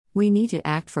We need to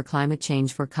act for climate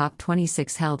change for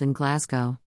COP26 held in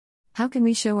Glasgow. How can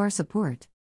we show our support?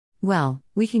 Well,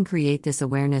 we can create this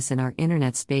awareness in our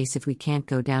internet space if we can't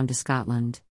go down to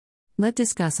Scotland. Let's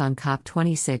discuss on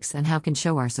COP26 and how can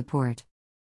show our support.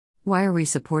 Why are we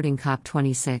supporting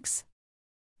COP26?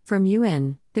 From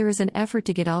UN, there is an effort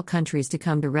to get all countries to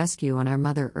come to rescue on our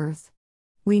Mother Earth.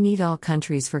 We need all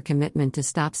countries for commitment to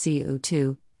stop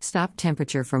CO2, stop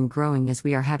temperature from growing as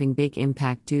we are having big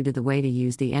impact due to the way to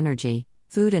use the energy,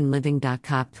 food and living.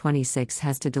 COP26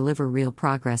 has to deliver real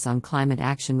progress on climate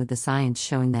action with the science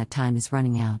showing that time is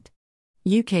running out.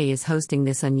 UK is hosting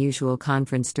this unusual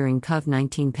conference during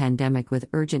COVID-19 pandemic with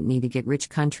urgent need to get rich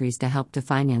countries to help to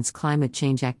finance climate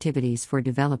change activities for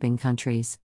developing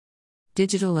countries.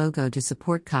 Digital logo to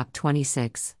support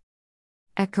COP26.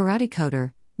 At Karate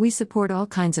Coder, we support all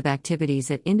kinds of activities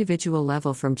at individual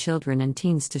level from children and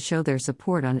teens to show their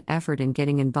support on effort and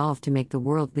getting involved to make the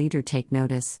world leader take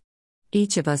notice.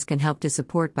 Each of us can help to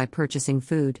support by purchasing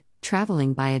food,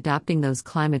 traveling by adopting those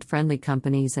climate-friendly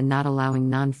companies and not allowing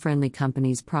non-friendly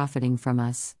companies profiting from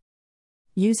us.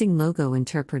 Using logo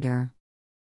interpreter.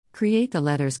 Create the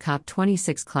letters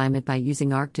COP26 climate by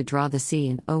using ARC to draw the C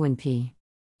and O and P.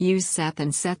 Use SET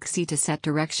and SETC to set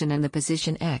direction and the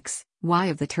position X, Y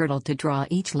of the turtle to draw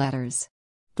each letters.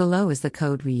 Below is the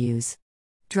code we use.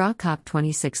 Draw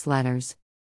COP26 letters.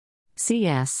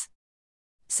 CS.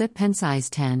 Set pen size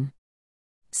 10.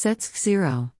 Sets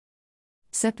 0.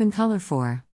 Set pen color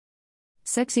 4.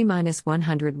 Sexy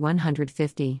 -100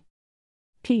 150.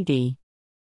 PD.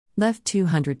 Left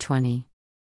 220.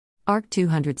 Arc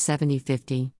 270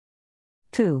 50.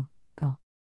 2. Go.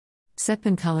 Set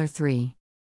pen color 3.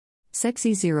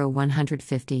 Sexy 0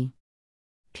 150.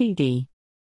 PD.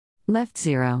 Left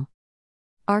 0.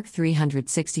 Arc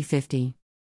 360 50.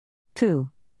 2.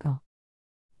 Go.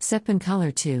 Set pen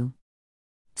color 2.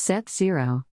 Set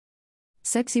 0.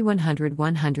 Sexy 100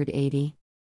 180.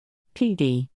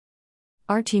 PD.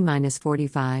 RT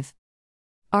 -45.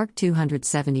 Arc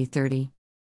 270 30.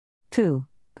 2.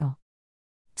 Go.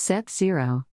 Set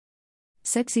 0.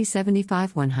 Sexy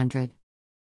 75 100.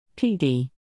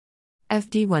 PD.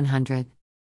 FD 100.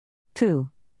 2.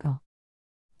 Go.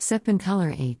 Set pen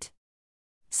color 8.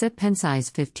 Set pen size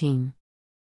 15.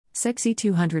 Sexy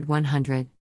 200 100.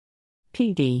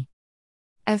 PD.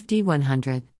 FD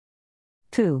 100.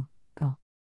 2. Go.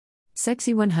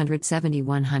 Sexy 170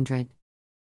 100.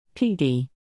 PD.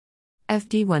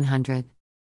 FD 100.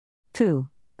 2.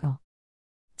 Go.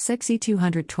 Sexy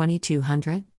 220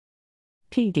 200.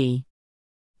 PD.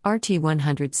 RT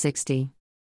 160.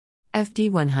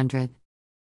 FD 100.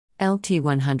 LT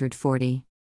 140.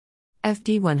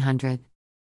 FD 100.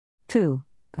 2.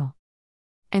 Go.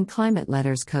 And climate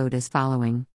letters code as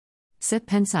following. Set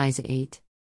pen size 8.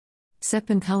 Set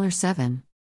pen color 7.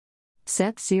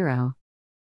 Set 0.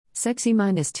 Sexy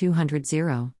 -200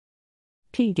 0.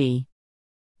 PD.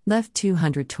 Left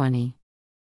 220.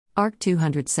 Arc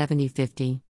 270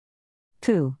 50.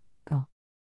 2. Go.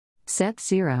 Set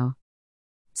 0.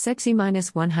 Sexy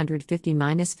 -150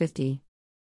 -50.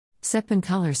 Set pen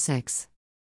color 6.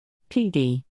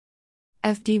 PD.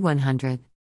 FD 100.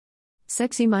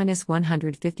 Sexy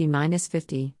 -150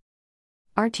 -50.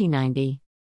 RT 90.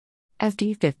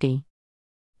 FD 50.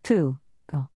 2.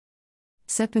 Go.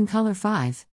 Set pen color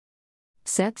 5.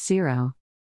 Set 0.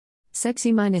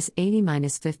 Sexy -80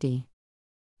 -50.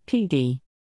 PD.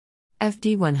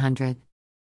 FD 100.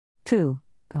 2.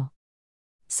 Go.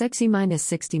 Sexy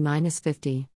 -60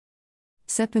 -50.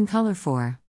 Set pen color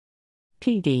 4.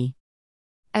 PD.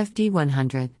 FD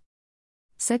 100.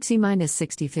 Sexy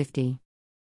 -60 50.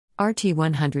 RT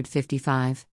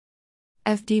 155.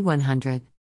 FD 100.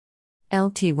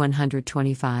 LT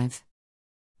 125.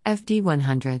 FD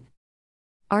 100.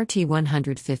 RT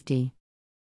 150.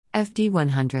 FD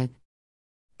 100.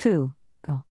 2.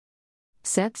 Go.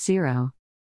 Set 0.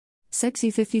 Sexy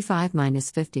 55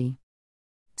 -50.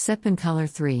 Set pen color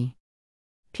 3.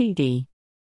 PD.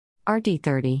 RT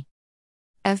 30.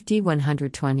 FD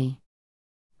 120.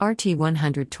 RT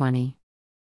 120.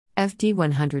 FD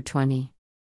 120.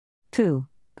 2.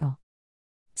 Go.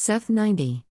 Seth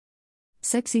 90.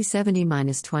 Sexy 70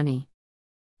 -20.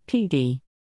 PD.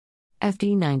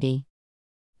 FD 90.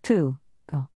 2.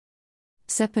 Go.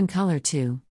 Set pen color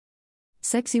 2.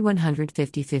 Sexy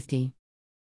 150 50.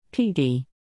 PD.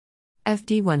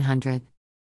 FD 100.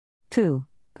 2.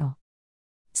 Go.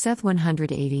 Seth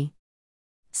 180.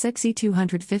 Sexy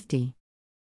 250.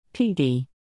 PD.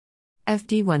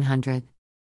 FD 100.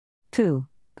 2.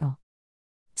 Go.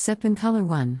 Set pen color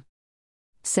 1.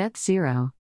 Set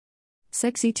 0.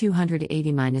 Sexy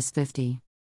 280 -50.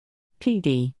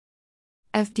 PD.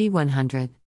 FD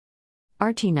 100.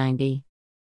 RT90.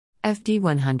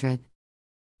 FD100.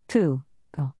 Ku.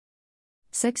 Go.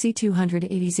 Sexy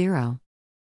 280.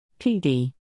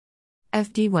 PD.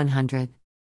 FD100.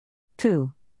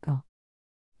 Ku. Go.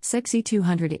 Sexy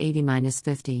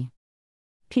 280-50.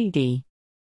 PD.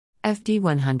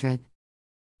 FD100.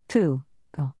 Ku.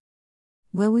 Go.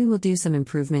 Well, we will do some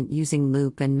improvement using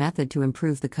loop and method to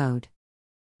improve the code.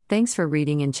 Thanks for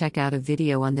reading and check out a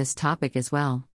video on this topic as well.